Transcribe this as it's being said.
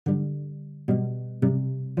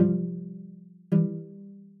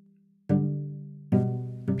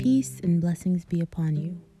Peace and blessings be upon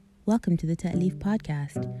you. Welcome to the Ta'leef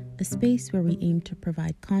Podcast, a space where we aim to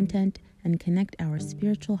provide content and connect our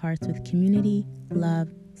spiritual hearts with community,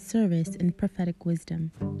 love, service, and prophetic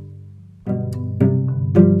wisdom.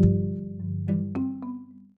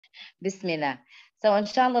 Bismillah. So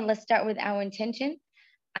inshallah, let's start with our intention.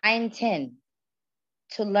 I intend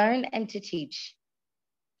to learn and to teach,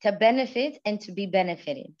 to benefit and to be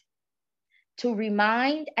benefited, to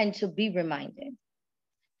remind and to be reminded,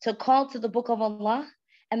 to call to the book of Allah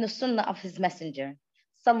and the sunnah of his messenger,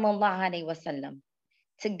 sallallahu alaihi wasallam,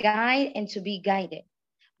 to guide and to be guided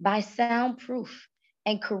by sound proof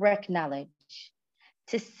and correct knowledge,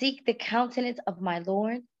 to seek the countenance of my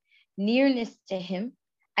Lord, nearness to him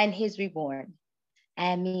and his reward.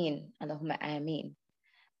 Ameen. Allahumma ameen.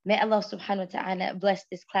 May Allah subhanahu wa ta'ala bless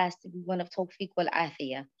this class to be one of tawfiq wal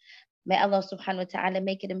afiyah. May Allah subhanahu wa ta'ala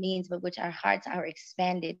make it a means by which our hearts are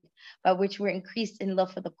expanded, by which we're increased in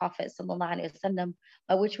love for the Prophet sallallahu alaihi wasallam,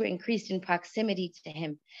 by which we're increased in proximity to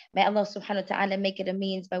him. May Allah subhanahu wa ta'ala make it a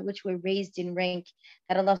means by which we're raised in rank,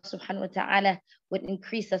 that Allah subhanahu wa ta'ala would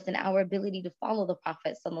increase us in our ability to follow the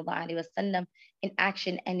Prophet sallallahu alaihi wasallam in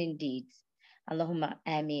action and in deeds. Allahumma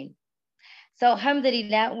ameen. So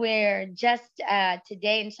alhamdulillah, we're just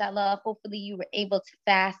today, inshallah, hopefully you were able to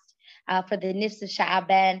fast for the Nisf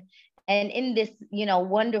Sha'aban. And in this,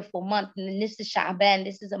 wonderful month, in the Nisf Sha'aban,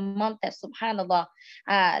 this is a month that, subhanAllah,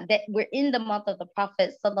 that we're in the month of the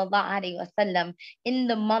Prophet, sallallahu alaihi wasallam, in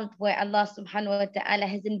the month where Allah subhanahu wa ta'ala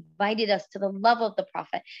has invited us to the love of the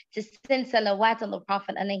Prophet, to send salawat on the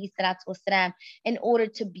Prophet, alayhi salatu wasalam, in order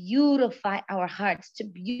to beautify our hearts, to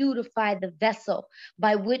beautify the vessel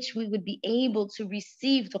by which we would be able to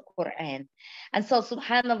receive the Quran. And so,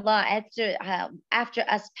 subhanAllah, after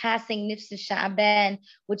us passing Nisf Sha'aban,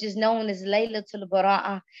 which is known as Laylatul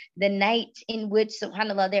Bara'ah, the night in which,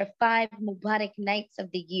 subhanAllah, there are 5 Mubarak nights of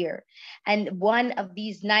the year. And one of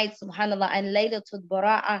these nights, subhanAllah, and Laylatul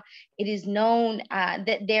Bara'ah, it is known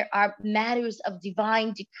that there are matters of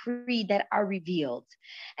divine decree that are revealed.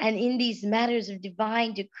 And in these matters of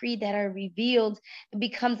divine decree that are revealed,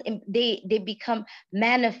 they become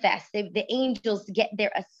manifest. The angels get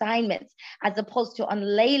their assignments, as opposed to on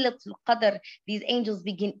Laylatul Qadr, these angels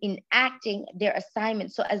begin enacting their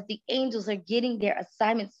assignments. So as the angels are getting their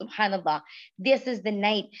assignments, subhanAllah, this is the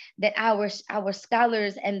night that our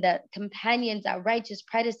scholars and the companions, our righteous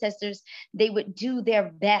predecessors, they would do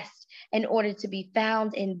their best in order to be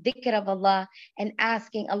found in dhikr of Allah and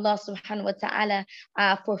asking Allah subhanahu wa ta'ala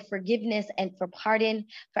for forgiveness and for pardon,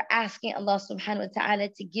 for asking Allah subhanahu wa ta'ala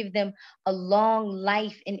to give them a long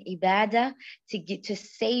life in ibadah, to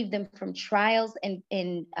save them from trials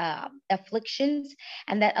and afflictions,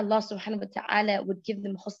 and that Allah subhanahu wa ta'ala would give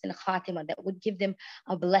them husn khatimah, that would give them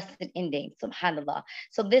a blessed ending, subhanAllah.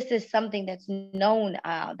 So this is something that's known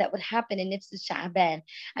that would happen in Nisf Sha'aban.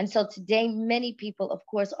 And so today, many people, of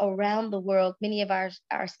course, around the world, many of our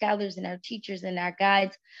scholars and our teachers and our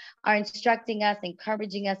guides are instructing us,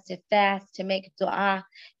 encouraging us to fast, to make dua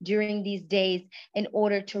during these days in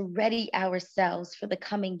order to ready ourselves for the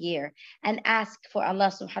coming year and ask for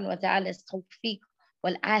Allah subhanahu wa ta'ala's tawfiq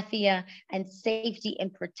wal afiyah and safety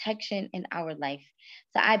and protection in our life.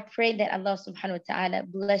 So I pray that Allah subhanahu wa ta'ala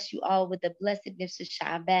bless you all with the blessedness of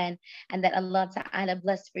Sha'aban, and that Allah ta'ala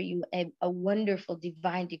bless for you a wonderful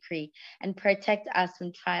divine decree and protect us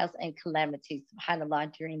from trials and calamities,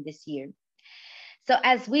 subhanAllah, during this year. So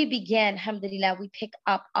as we begin, alhamdulillah, we pick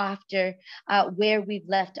up after where we've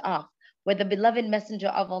left off, where the beloved messenger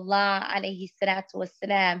of Allah, alayhi salatu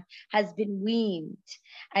wasalam, has been weaned.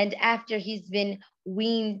 And after he's been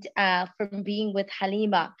weaned from being with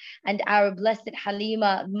Halima, and our blessed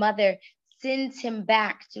Halima mother sends him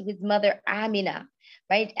back to his mother Amina,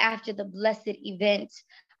 right after the blessed event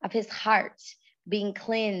of his heart being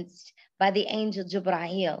cleansed by the angel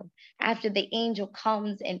Jibreel, after the angel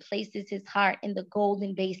comes and places his heart in the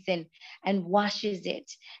golden basin and washes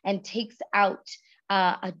it and takes out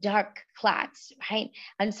a dark clot, right?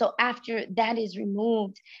 And so after that is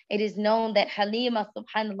removed, it is known that Halima,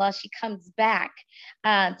 subhanAllah, she comes back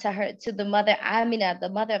to the mother Amina, the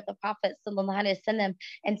mother of the Prophet sallallahu alaihi wasallam,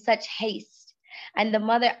 in such haste. And the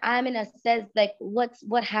mother Amina says, like,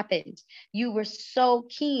 what happened? You were so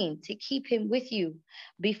keen to keep him with you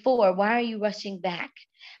before. Why are you rushing back?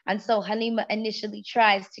 And so Halima initially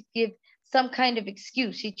tries to give some kind of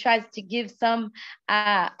excuse. She tries to give some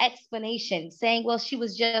explanation, saying, well, she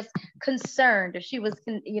was just concerned, or she was,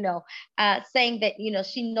 saying that,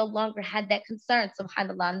 she no longer had that concern,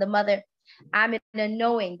 subhanAllah. And the mother Amina,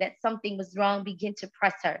 knowing that something was wrong, began to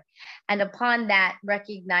press her. And upon that,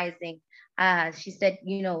 recognizing, she said,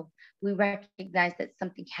 we recognized that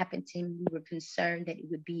something happened to him. We were concerned that it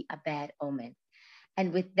would be a bad omen.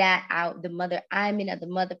 And with that out, the mother Amina, the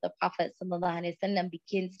mother of the Prophet sallallahu alaihi wasallam,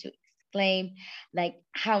 begins to exclaim, like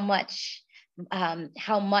how much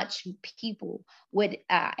people would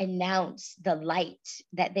announce the light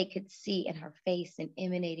that they could see in her face and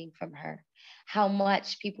emanating from her. How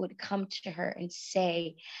much people would come to her and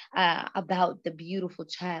say about the beautiful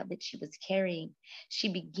child that she was carrying.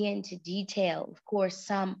 She began to detail, of course,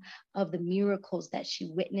 some of the miracles that she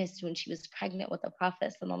witnessed when she was pregnant with the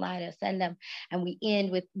Prophet sallallahu alaihi wasallam. And we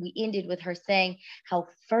ended with her saying how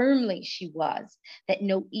firmly she was that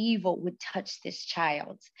no evil would touch this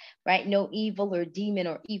child, right? No evil or demon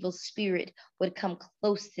or evil spirit would come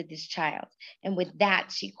close to this child. And with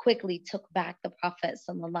that, she quickly took back the Prophet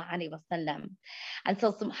sallallahu alaihi wasallam. And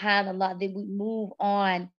so, subhanAllah, then we move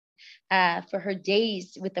on for her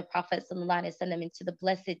days with the Prophet sallallahu alaihi wasallam into the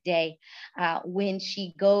blessed day when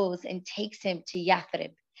she goes and takes him to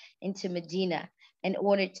Yathrib, into Medina, in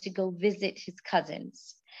order to go visit his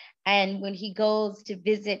cousins. And when he goes to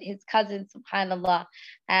visit his cousins, subhanAllah,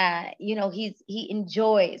 he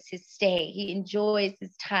enjoys his stay. He enjoys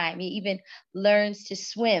his time. He even learns to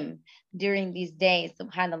swim during these days,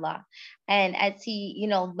 subhanAllah. And as he,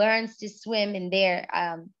 learns to swim in there,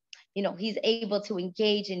 he's able to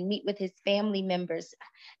engage and meet with his family members.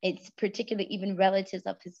 It's particularly even relatives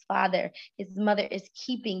of his father. His mother is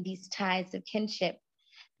keeping these ties of kinship.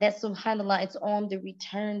 That, subhanAllah, it's on the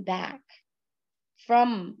return back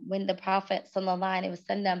from when the Prophet sallallahu alaihi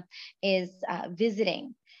wasallam is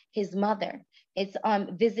visiting his mother. It's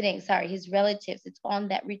visiting, his relatives. It's on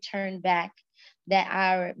that return back that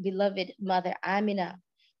our beloved mother Amina,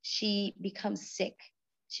 she becomes sick.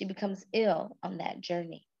 She becomes ill on that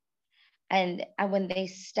journey. And when they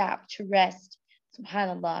stop to rest,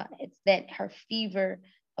 subhanAllah, it's that her fever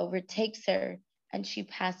overtakes her and she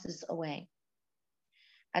passes away.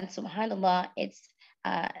 And subhanAllah, it's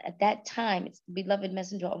at that time, it's the beloved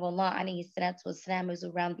Messenger of Allah, alayhi salatu wasalam, was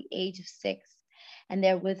around the age of 6. And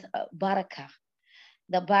they're with Barakah,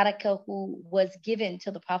 the Barakah who was given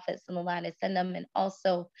to the Prophet sallallahu alaihi wasallam and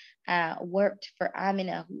also worked for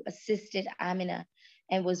Amina, who assisted Amina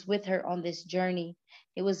and was with her on this journey.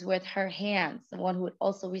 It was with her hands, the one who would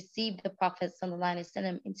also receive the Prophet sallallahu alaihi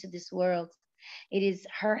wasallam into this world. It is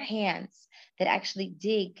her hands that actually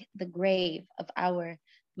dig the grave of our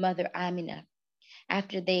mother Amina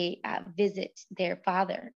after they visit their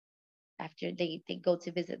father. After they go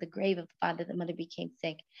to visit the grave of the father, the mother became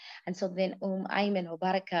sick. And so then Ayman or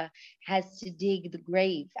Barakah has to dig the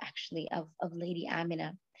grave actually of Lady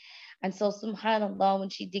Amina. And so subhanAllah, when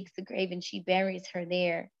she digs the grave and she buries her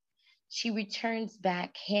there, she returns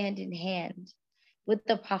back hand in hand with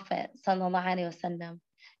the Prophet sallallahu alaihi wasallam,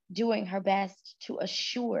 doing her best to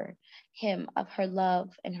assure him of her love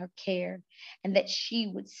and her care, and that she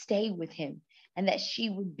would stay with him and that she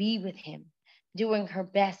would be with him, doing her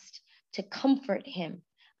best to comfort him,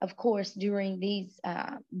 of course, during these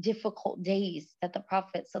difficult days that the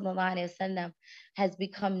Prophet sallallahu alaihi wasallam has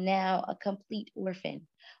become now a complete orphan,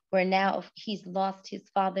 where now he's lost his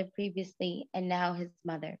father previously and now his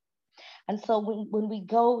mother. And so when we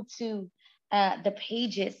go to the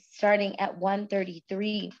pages starting at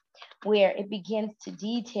 133, where it begins to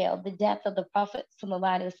detail the death of the Prophet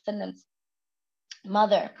sallallahu alaihi wasallam's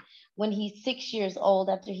mother when he's 6 years old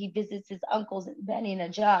after he visits his uncles in Bani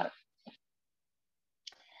Najjar,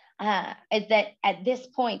 is that at this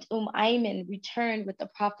point, Ayman returned with the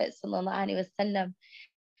Prophet sallallahu alaihi wasallam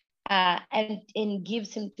and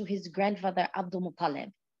gives him to his grandfather Abdul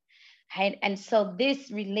Muttalib. And so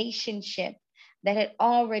this relationship that had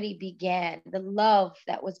already began, the love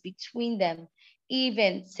that was between them,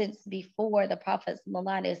 even since before the Prophet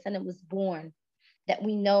sallallahu alaihi wasallam was born, that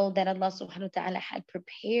we know that Allah subhanahu wa ta'ala had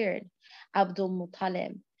prepared Abdul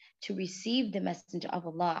Muttalib to receive the Messenger of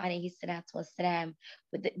Allah alayhi salatu wasalam,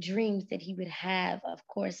 with the dreams that he would have, of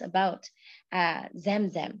course, about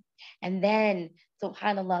Zamzam. And then,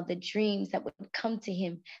 subhanAllah, the dreams that would come to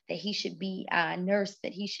him that he should be nursed,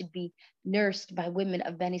 that he should be nursed by women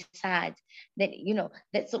of Bani Sa'd, that,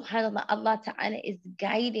 that subhanAllah, Allah Ta'ala is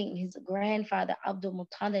guiding his grandfather Abdul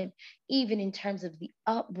Muttalib, even in terms of the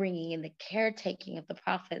upbringing and the caretaking of the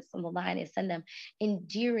Prophet sallallahu alaihi wasallam,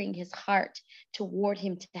 endearing his heart toward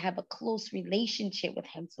him to have a close relationship with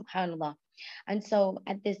him, subhanAllah. And so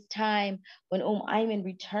at this time, when Ayman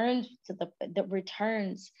returns to the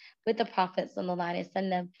returns with the Prophet sallallahu alaihi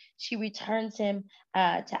wasallam, she returns him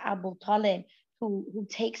to Abu Talib, who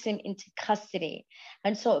takes him into custody.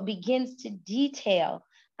 And so it begins to detail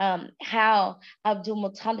how Abdul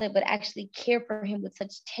Muttalib would actually care for him with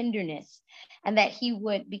such tenderness, and that he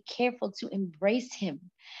would be careful to embrace him,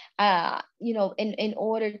 in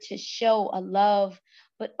order to show a love,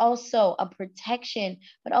 but also a protection,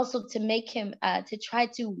 but also to make him, to try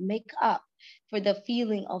to make up for the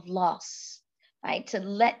feeling of loss, right? To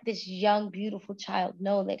let this young, beautiful child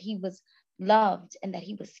know that he was loved and that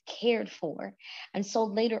he was cared for. And so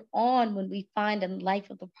later on, when we find in the life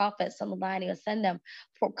of the Prophet sallallahu alaihi wasallam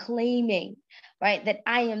proclaiming, right, that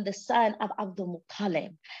I am the son of Abdul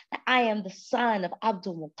Muttalib, that I am the son of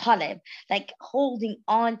Abdul Muttalib, like holding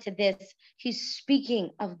on to this, he's speaking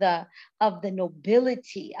of the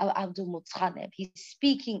nobility of Abdul Muttalib. He's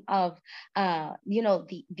speaking of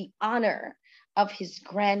the honor of his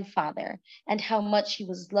grandfather, and how much he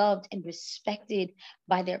was loved and respected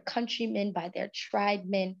by their countrymen, by their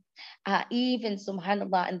tribemen. Even,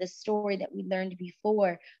 subhanAllah, in the story that we learned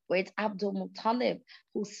before, where it's Abdul Muttalib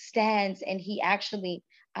who stands, and he actually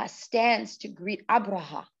stands to greet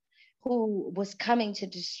Abraha, who was coming to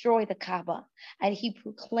destroy the Kaaba. And he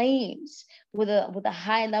proclaims with a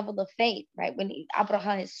high level of faith, right? When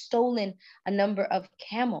Abraha has stolen a number of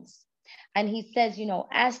camels. And he says,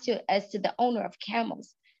 as to the owner of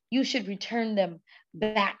camels, you should return them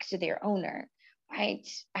back to their owner, right?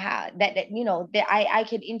 That I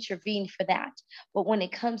could intervene for that. But when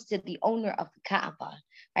it comes to the owner of the Kaaba,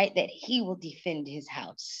 right, that he will defend his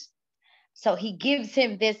house. So he gives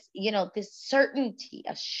him this, this certainty,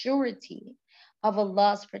 a surety of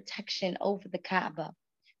Allah's protection over the Kaaba.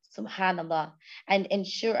 Subhanallah. And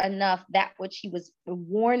sure enough, that which he was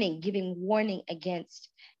giving warning against,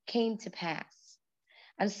 came to pass.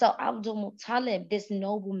 And so Abdul Muttalib, this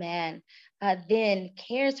noble man, then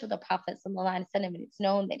cares for the Prophet ﷺ, and it's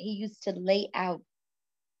known that he used to lay out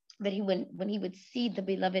that when he would see the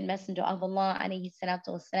beloved Messenger of Allah alayhi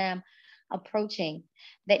salatu wasalam approaching,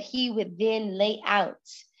 that he would then lay out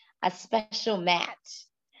a special mat,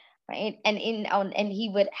 right? And he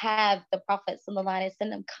would have the Prophet sallallahu alaihi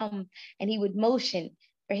wasallam come, and he would motion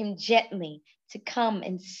for him gently to come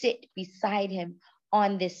and sit beside him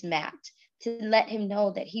on this mat, to let him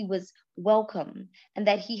know that he was welcome and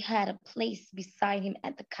that he had a place beside him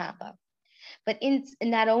at the Kaaba. But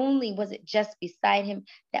not only was it just beside him,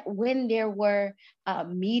 that when there were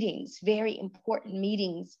meetings, very important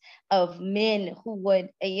meetings of men who would,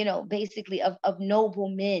 basically of noble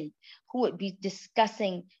men who would be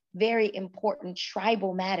discussing very important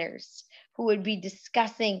tribal matters, who would be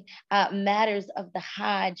discussing matters of the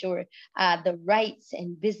Hajj, or the rights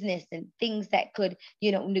and business and things that could,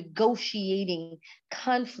 negotiating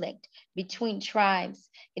conflict between tribes.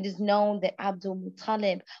 It is known that Abdul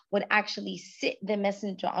Muttalib would actually sit the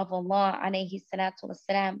Messenger of Allah alayhi salatu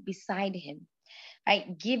wasalam beside him,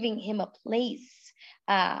 right, giving him a place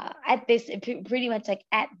at this, pretty much like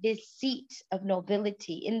at this seat of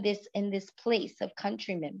nobility, in this place of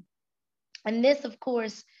countrymen. And this, of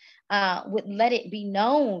course, would let it be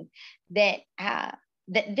known that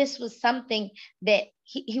that this was something that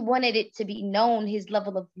he wanted it to be known, his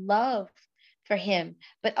level of love for him,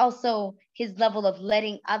 but also his level of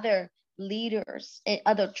letting other leaders and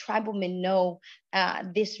other tribal-men know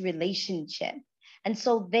this relationship. And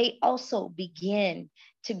so they also begin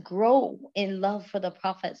to grow in love for the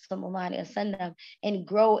Prophet sallallahu alaihi wasallam, and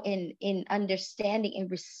grow in understanding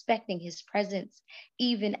and respecting his presence,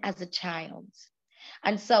 even as a child.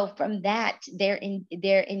 And so from that, they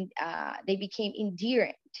became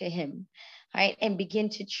endearing to him, right, and begin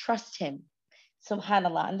to trust him,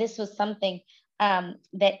 subhanallah. And this was something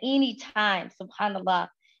that any time, subhanallah,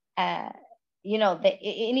 that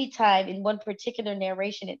any time in one particular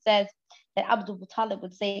narration, it says that Abdul Muttalib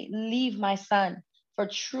would say, "Leave my son, for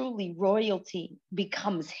truly royalty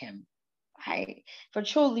becomes him." Right? For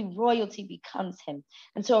truly royalty becomes him.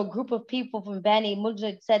 And so a group of people from Bani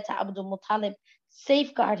Mujahid said to Abdul Muttalib,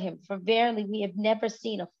 "Safeguard him, for verily we have never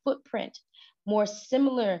seen a footprint more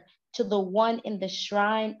similar to the one in the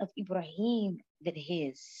shrine of Ibrahim than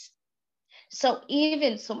his." So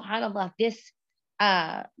even, subhanAllah,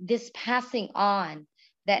 this passing on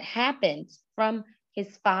that happens from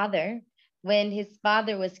his father, when his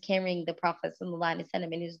father was carrying the Prophet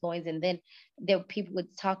ﷺ in his loins, and then people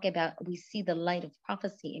would talk about, "We see the light of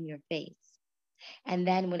prophecy in your face." And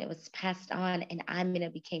then when it was passed on and Amina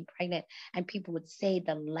became pregnant, and people would say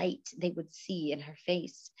the light they would see in her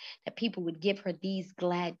face, that people would give her these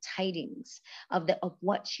glad tidings of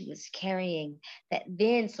what she was carrying, that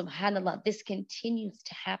then, subhanAllah, this continues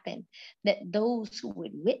to happen, that those who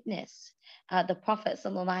would witness the Prophet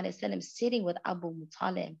ﷺ sitting with Abu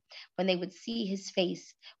Muttalib, when they would see his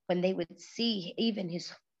face, when they would see even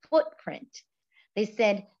his footprint, they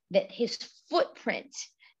said that his footprint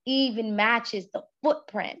even matches the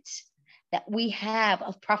footprint that we have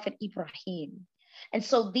of Prophet Ibrahim. And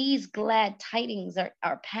so these glad tidings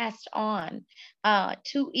are passed on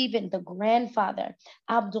to even the grandfather,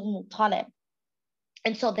 Abdul Muttalib.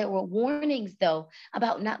 And so there were warnings, though,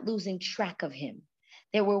 about not losing track of him.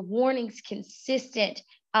 There were warnings consistent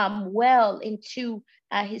well into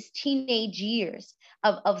his teenage years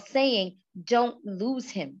of saying, don't lose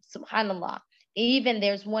him, subhanAllah. Even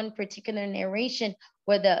there's one particular narration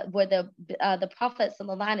where the Prophet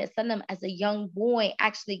ﷺ, as a young boy,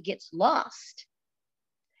 actually gets lost.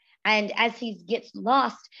 And as he gets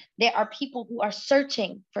lost, there are people who are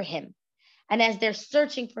searching for him. And as they're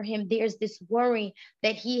searching for him, there's this worry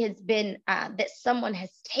that he has been, that someone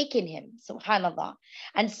has taken him, subhanAllah.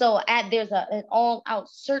 And so there's an all-out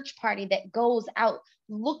search party that goes out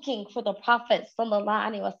looking for the Prophet sallallahu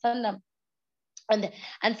alaihi wasallam. And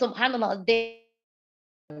subhanAllah,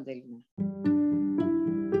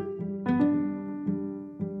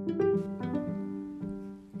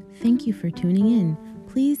 Thank you for tuning in.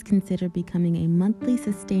 Please consider becoming a monthly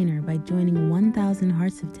sustainer by joining 1,000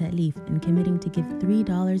 Hearts of Ta'leef and committing to give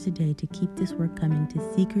 $3 a day to keep this work coming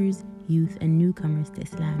to seekers, youth, and newcomers to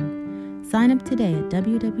Islam. Sign up today at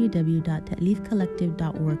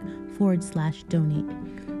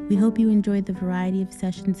www.ta'leefcollective.org/donate. We hope you enjoyed the variety of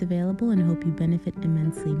sessions available and hope you benefit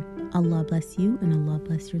immensely. Allah bless you and Allah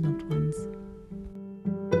bless your loved ones.